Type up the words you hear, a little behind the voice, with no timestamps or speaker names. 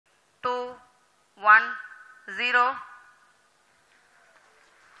0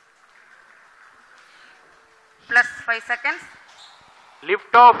 plus 5 seconds.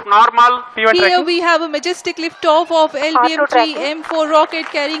 Lift off normal. Here we have a majestic lift off of LVM-3 M4 rocket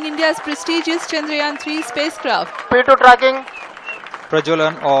carrying India's prestigious Chandrayaan 3 spacecraft. P2 tracking.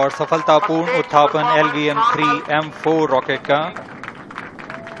 प्रज्वलन और सफलतापूर्ण उत्थापन LVM-3 M4 rocket का।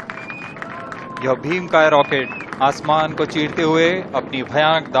 यह भीमकाय rocket आसमान को चीरते हुए अपनी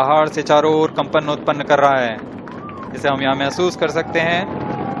भयानक दहाड़ से चारों ओर कंपन उत्पन्न कर रहा है। इसे हम यहाँ महसूस कर सकते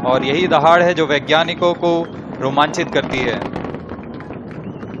हैं और यही दहाड़ है जो वैज्ञानिकों को रोमांचित करती है।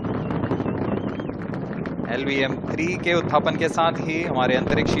 LVM-3 के उत्थापन के साथ ही हमारे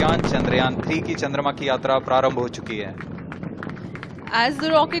अंतरिक्ष यान चंद्रयान 3 की चंद्रमा की यात्रा प्रारंभ हो चुकी है। As the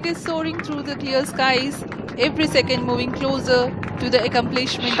rocket is soaring through the clear skies, every second moving closer to the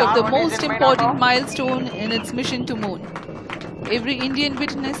accomplishment of the most important milestone in its mission to moon. Every Indian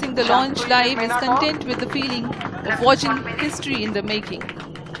witnessing the launch live is content with the feeling of watching history in the making.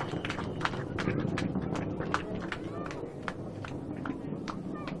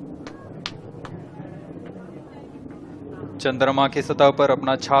 चंद्रमा की सतह पर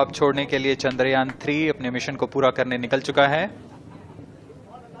अपना छाप छोड़ने के लिए चंद्रयान 3 अपने मिशन को पूरा करने निकल चुका है।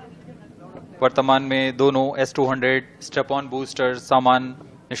 वर्तमान में दोनों S-200 स्टेप ऑन बूस्टर सामान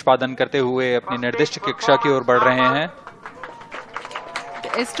निष्पादन करते हुए अपनी निर्दिष्ट कक्षा की ओर बढ़ रहे हैं।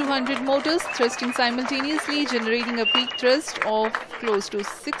 The S-200 motors thrusting simultaneously, generating a peak thrust of close to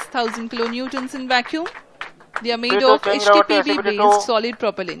 6,000 kilonewtons in vacuum. They are made of HTPB-based solid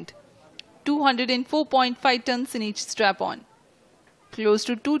propellant. 204.5 tons in each strap-on. Close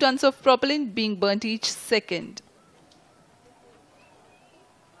to 2 tons of propellant being burnt each second.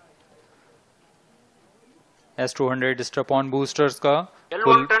 S-200 strap-on boosters का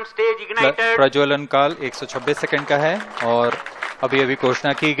कुल प्रज्वलन काल 126 second का है और अभी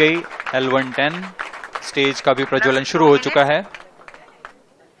घोषणा की गई L110 स्टेज का भी प्रज्वलन शुरू हो चुका है।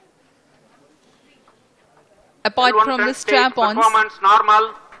 Apart from the strap-ons,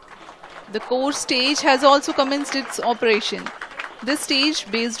 the core stage has also commenced its operation. This stage,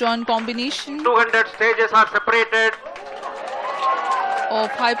 based on combination 200 stages are separated of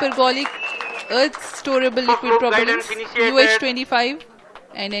hypergolic Earth storable liquid propellants UH-25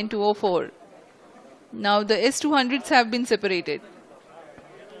 and N2O4. Now the S-200s have been separated.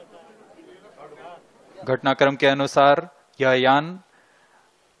 घटनाक्रम के अनुसार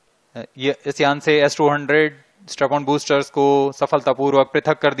इस यान से S-200 strap-on boosters को सफलतापूर्वक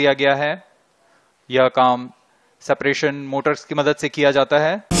पृथक कर दिया गया है। यह काम सेपरेशन मोटर्स की मदद से किया जाता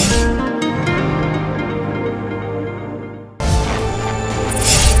है।